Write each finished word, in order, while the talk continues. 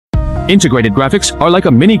Integrated graphics are like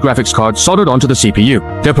a mini graphics card soldered onto the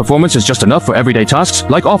CPU. Their performance is just enough for everyday tasks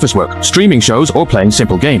like office work, streaming shows, or playing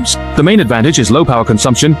simple games. The main advantage is low power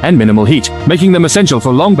consumption and minimal heat, making them essential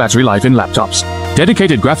for long battery life in laptops.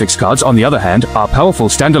 Dedicated graphics cards, on the other hand, are powerful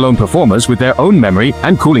standalone performers with their own memory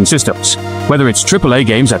and cooling systems. Whether it's AAA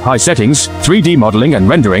games at high settings, 3D modeling and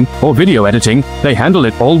rendering, or video editing, they handle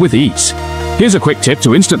it all with ease. Here's a quick tip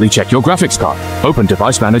to instantly check your graphics card. Open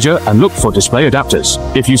Device Manager and look for display adapters.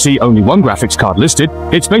 If you see only one graphics card listed,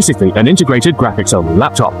 it's basically an integrated graphics-only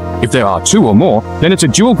laptop. If there are two or more, then it's a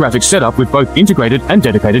dual graphics setup with both integrated and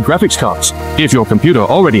dedicated graphics cards. If your computer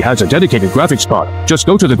already has a dedicated graphics card, just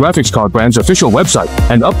go to the graphics card brand's official website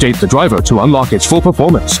and update the driver to unlock its full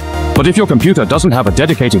performance. But if your computer doesn't have a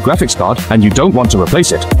dedicated graphics card and you don't want to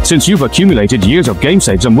replace it, since you've accumulated years of game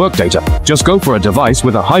saves and work data, just go for a device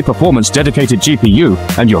with a high-performance dedicated GPU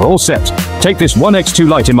and you're all set. Take this OneXGPU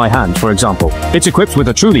Lite in my hand, for example. It's equipped with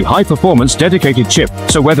a truly high-performance dedicated chip,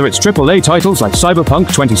 so whether it's AAA titles like Cyberpunk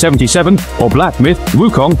 2077 or Black Myth,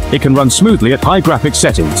 Wukong, it can run smoothly at high graphics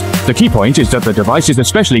settings. The key point is that the device is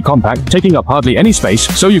especially compact, taking up hardly any space,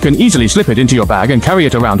 so you can easily slip it into your bag and carry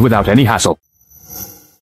it around without any hassle.